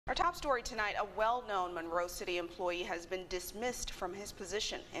Our top story tonight, a well-known Monroe City employee has been dismissed from his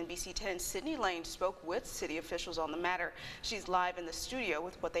position. NBC 10's Sydney Lane spoke with city officials on the matter. She's live in the studio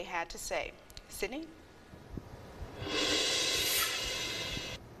with what they had to say. Sydney?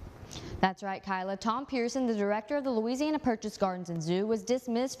 That's right, Kyla. Tom Pearson, the director of the Louisiana Purchase Gardens and Zoo, was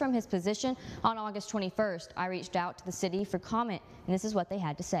dismissed from his position on August 21st. I reached out to the city for comment, and this is what they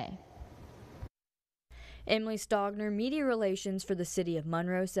had to say. Emily Stogner, media relations for the city of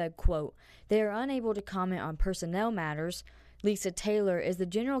Monroe, said, quote, "They are unable to comment on personnel matters. Lisa Taylor is the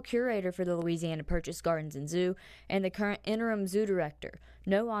general curator for the Louisiana Purchase Gardens and Zoo and the current interim zoo director.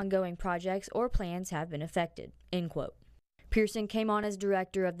 No ongoing projects or plans have been affected," end quote. Pearson came on as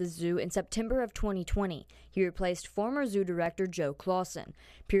director of the zoo in September of 2020. He replaced former zoo director Joe Clausen.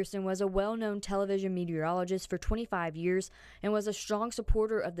 Pearson was a well-known television meteorologist for 25 years and was a strong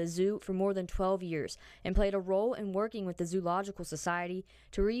supporter of the zoo for more than 12 years and played a role in working with the Zoological Society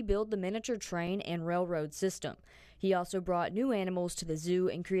to rebuild the miniature train and railroad system. He also brought new animals to the zoo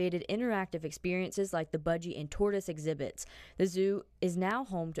and created interactive experiences like the budgie and tortoise exhibits. The zoo is now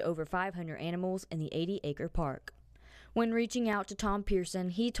home to over 500 animals in the 80-acre park. When reaching out to Tom Pearson,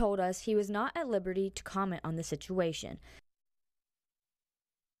 he told us he was not at liberty to comment on the situation.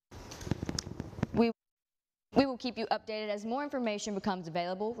 We will keep you updated as more information becomes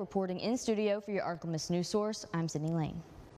available. Reporting in studio for your Arkansas News Source, I'm Sydney Lane.